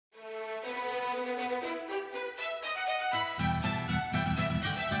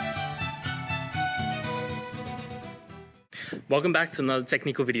Welcome back to another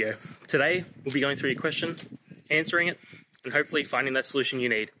technical video. Today, we'll be going through your question, answering it, and hopefully finding that solution you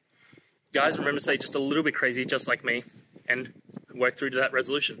need. Guys, remember to stay just a little bit crazy, just like me, and work through to that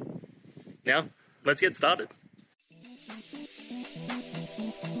resolution. Now, let's get started.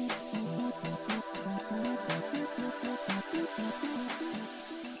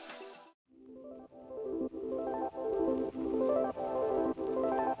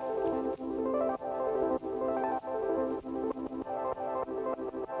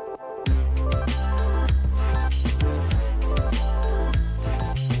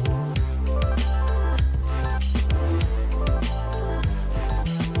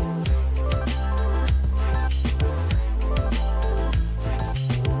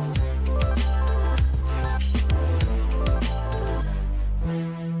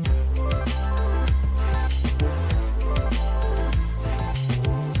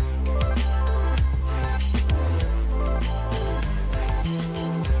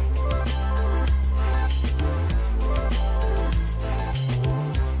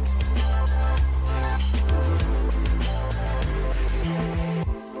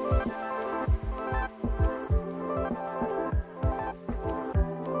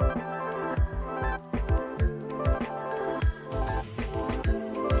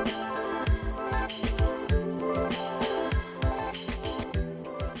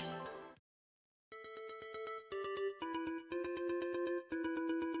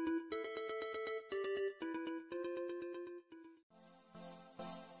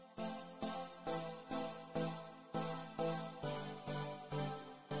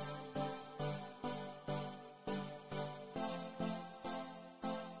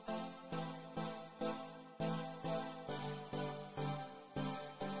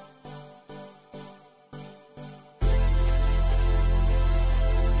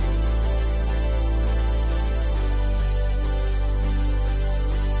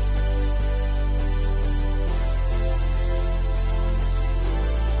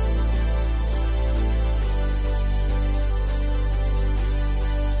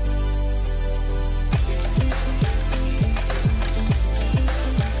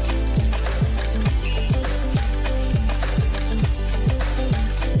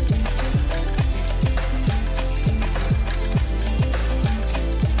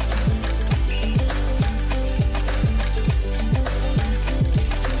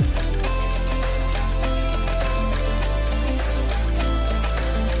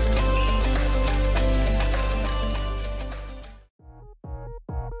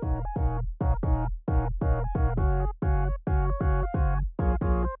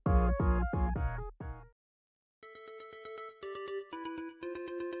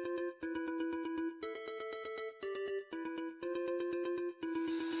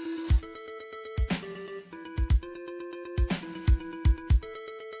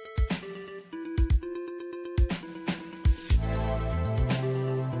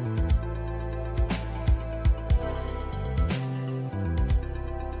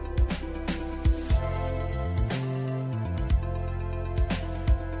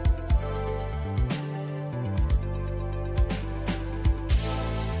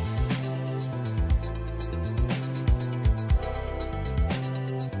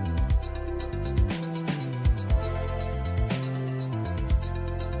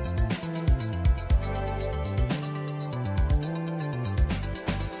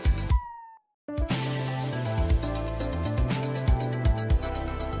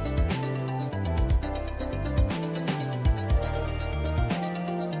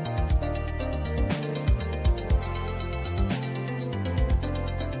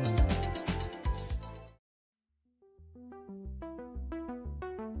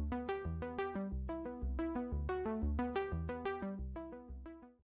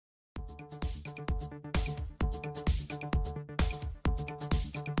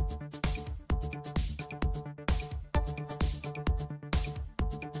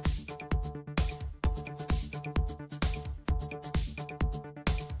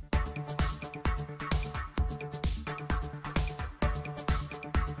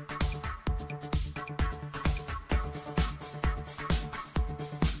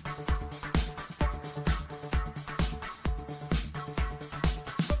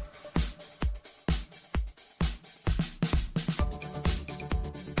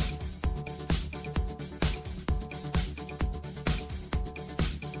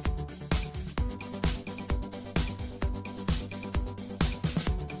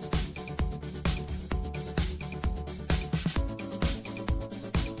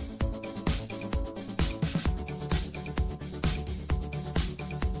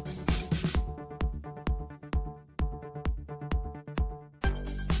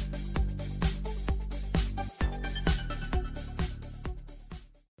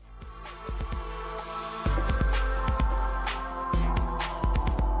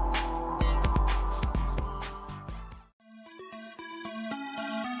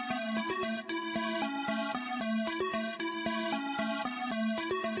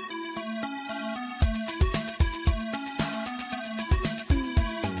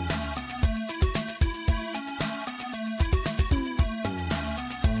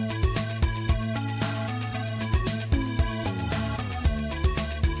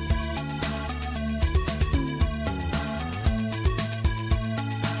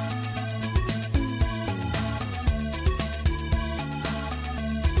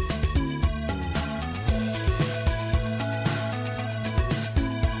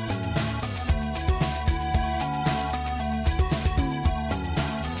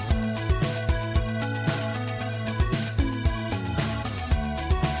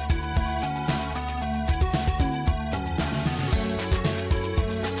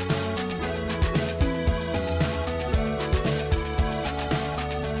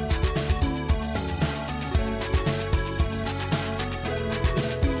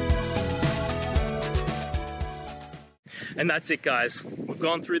 And that's it, guys. We've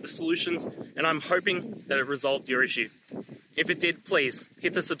gone through the solutions, and I'm hoping that it resolved your issue. If it did, please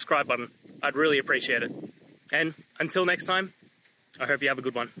hit the subscribe button. I'd really appreciate it. And until next time, I hope you have a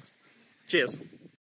good one. Cheers.